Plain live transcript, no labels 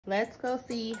Let's go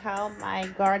see how my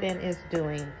garden is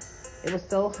doing. It was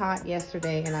so hot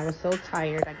yesterday and I was so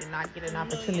tired. I did not get an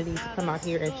opportunity to come out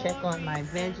here and check on my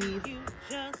veggies.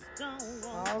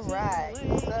 All right,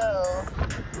 so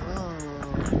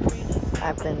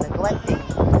I've been neglecting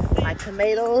my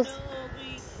tomatoes.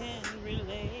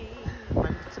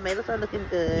 My tomatoes are looking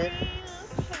good.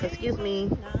 Excuse me.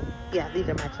 Yeah, these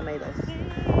are my tomatoes.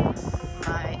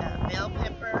 My bell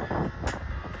peppers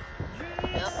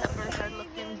are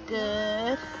looking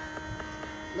good.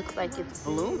 Looks like it's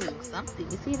blooming something.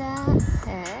 You see that?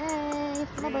 Hey,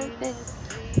 it's my birthday.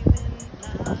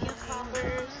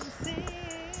 Cucumbers.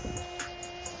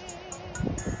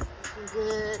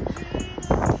 Good.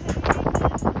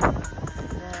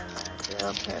 And my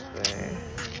bell pepper.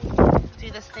 See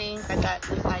this thing? I got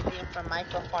this idea from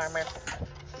Michael Farmer.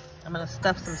 I'm gonna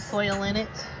stuff some soil in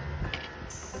it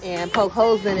and poke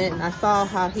holes in it, and I saw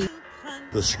how he...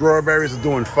 The strawberries are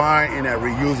doing fine in that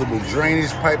reusable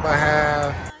drainage pipe I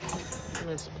have.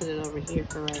 Let's put it over here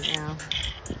for right now.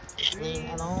 Lean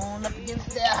that on up against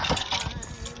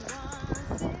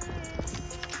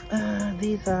there.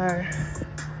 These are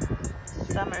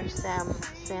summer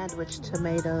sandwich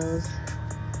tomatoes.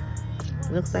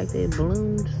 Looks like they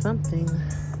bloomed something.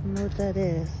 I don't know what that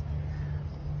is.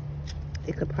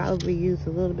 They could probably use a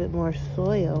little bit more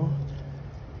soil.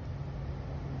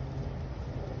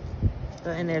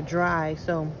 And they're dry,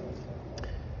 so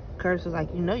Curtis was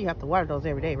like, you know you have to water those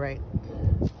every day, right?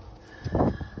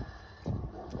 So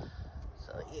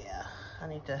yeah, I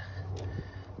need to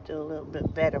do a little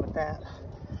bit better with that.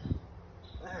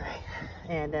 All right,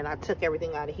 and then I took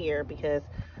everything out of here because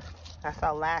I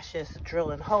saw Lashes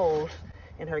drilling holes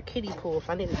in her kiddie pool,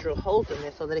 so I need to drill holes in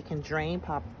this so that it can drain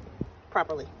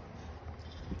properly.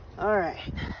 All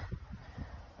right,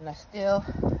 and I still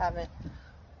haven't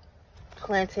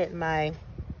planted my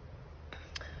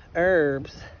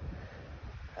herbs.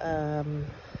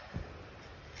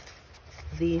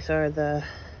 These are the,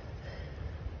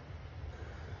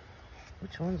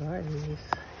 which ones are these?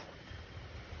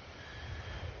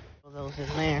 Put those in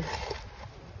there.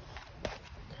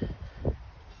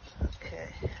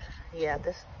 Okay, yeah,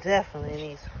 this definitely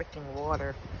needs freaking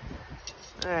water.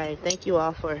 All right, thank you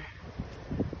all for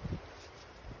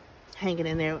hanging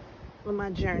in there with my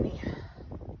journey.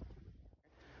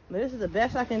 But this is the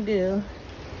best I can do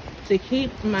to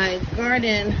keep my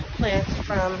garden plants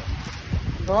from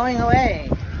blowing away.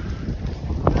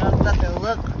 You know, it doesn't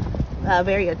look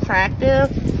very attractive.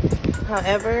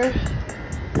 However,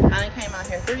 I only came out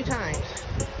here 3 times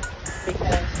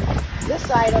because this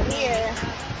side over here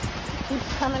keeps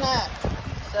coming up.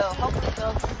 So hopefully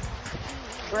those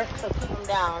bricks will keep them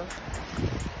down.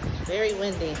 It's very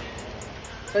windy.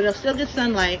 So they'll still get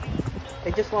sunlight.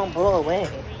 They just won't blow away.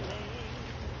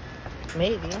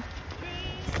 Maybe.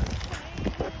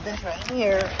 Put this right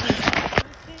here.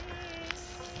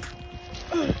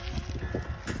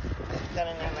 Got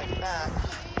in there like that.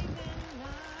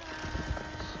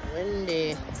 It's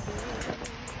windy.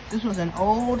 This was an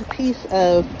old piece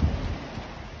of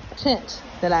tent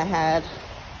that I had.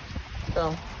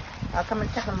 So I'll come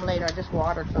and check them later. I just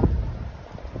watered them.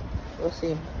 We'll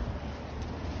see.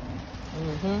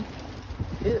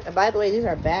 By the way, these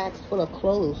are bags full of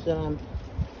clothes that I'm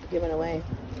giving away.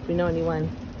 If you know anyone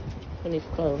who needs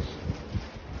clothes.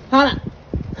 Hana!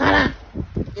 Hana!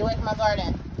 Get away from my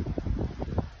garden.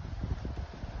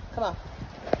 Come on.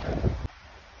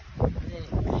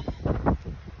 Anyway.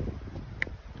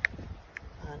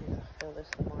 I need to fill this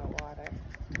with more water.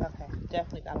 Okay,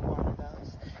 definitely gotta water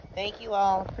those. Thank you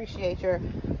all. Appreciate your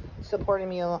supporting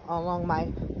me along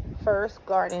my first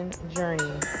garden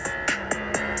journey.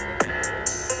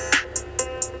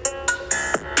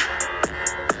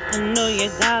 I know you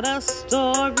got a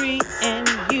story and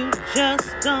you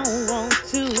just don't want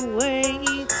to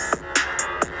wait.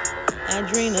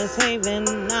 Adrena's Haven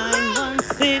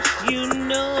 916, you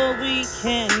know we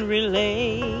can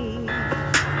relate.